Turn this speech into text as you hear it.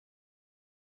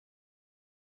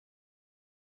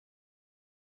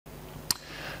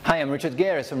Hi, I'm Richard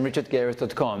Geres from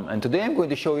richardgeres.com, and today I'm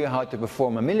going to show you how to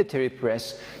perform a military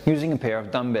press using a pair of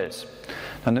dumbbells.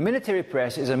 Now, the military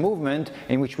press is a movement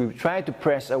in which we try to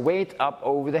press a weight up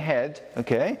over the head,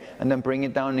 okay, and then bring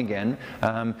it down again,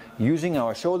 using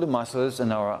our shoulder muscles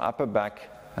and our upper back,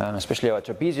 especially our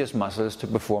trapezius muscles, to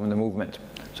perform the movement.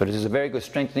 So this is a very good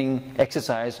strengthening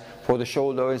exercise for the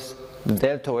shoulders, the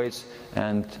deltoids,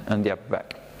 and the upper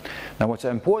back. Now, what's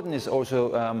important is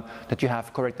also that you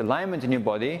have correct alignment in your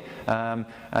body,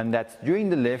 and that during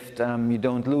the lift you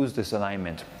don't lose this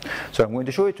alignment. So I'm going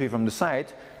to show it to you from the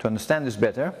side to understand this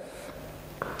better.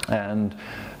 And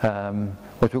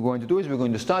what we're going to do is we're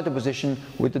going to start the position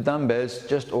with the dumbbells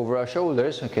just over our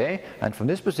shoulders, okay? And from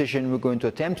this position we're going to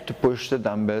attempt to push the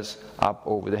dumbbells up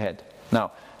over the head.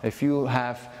 Now, if you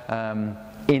have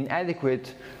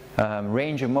inadequate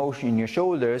range of motion in your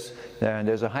shoulders,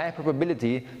 there's a higher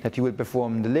probability that you will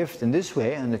perform the lift in this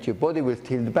way and that your body will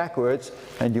tilt backwards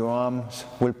and your arms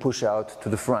will push out to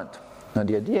the front. Now,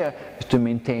 the idea is to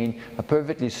maintain a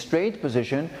perfectly straight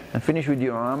position and finish with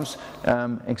your arms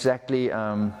exactly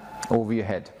over your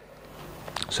head.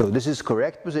 So this is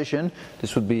correct position.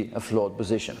 This would be a flawed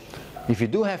position. If you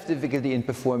do have difficulty in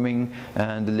performing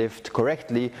the lift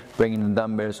correctly, bringing the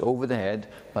dumbbells over the head,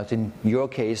 but in your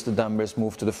case the dumbbells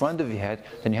move to the front of your head,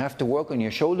 then you have to work on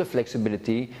your shoulder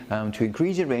flexibility to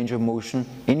increase your range of motion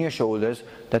in your shoulders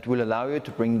that will allow you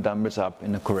to bring the dumbbells up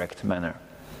in a correct manner.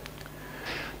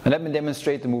 Now let me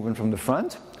demonstrate the movement from the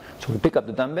front. So we pick up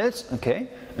the dumbbells, okay,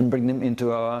 and bring them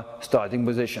into our starting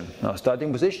position. Our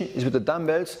starting position is with the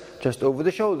dumbbells just over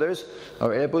the shoulders,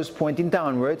 our elbows pointing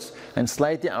downwards and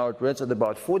slightly outwards at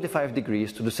about 45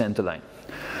 degrees to the center line.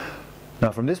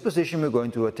 Now, from this position we're going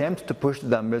to attempt to push the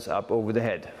dumbbells up over the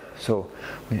head. So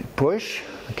we push,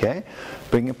 okay,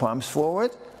 bring your palms forward,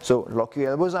 so lock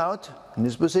your elbows out. In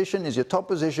this position is your top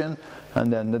position,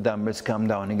 and then the dumbbells come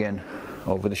down again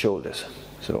over the shoulders.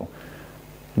 So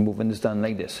the movement is done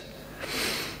like this.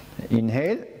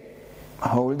 Inhale,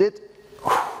 hold it,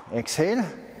 exhale,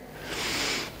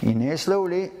 inhale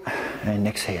slowly, and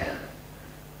exhale.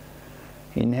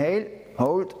 Inhale,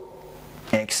 hold,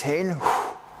 exhale,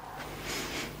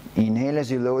 inhale as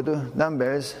you lower the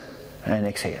dumbbells, and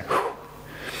exhale.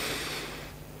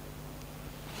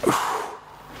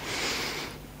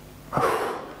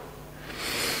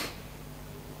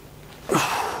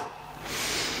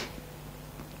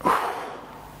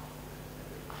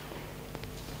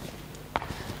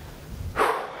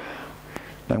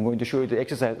 I'm going to show you the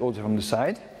exercise also from the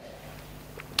side.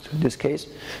 So in this case,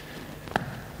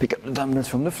 pick up the dumbbells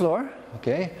from the floor,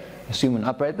 okay? Assume an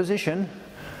upright position,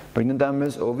 bring the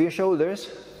dumbbells over your shoulders,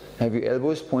 have your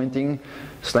elbows pointing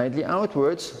slightly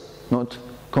outwards, not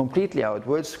completely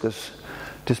outwards, because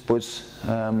this puts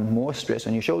more stress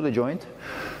on your shoulder joint.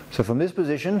 So from this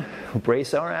position, we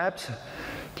brace our abs,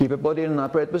 keep your body in an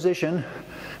upright position,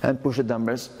 and push the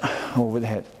dumbbells over the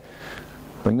head.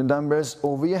 Bring the dumbbells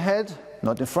over your head,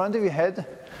 not in front of your head,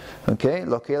 okay,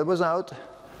 lock your elbows out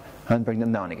and bring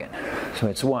them down again. So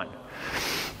it's 1.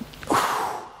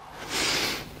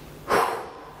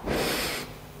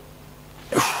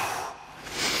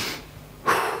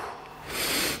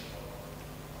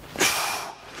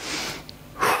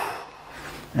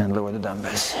 And lower the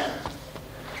dumbbells.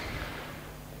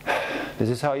 This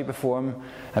is how you perform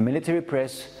a military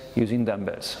press using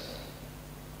dumbbells.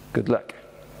 Good luck.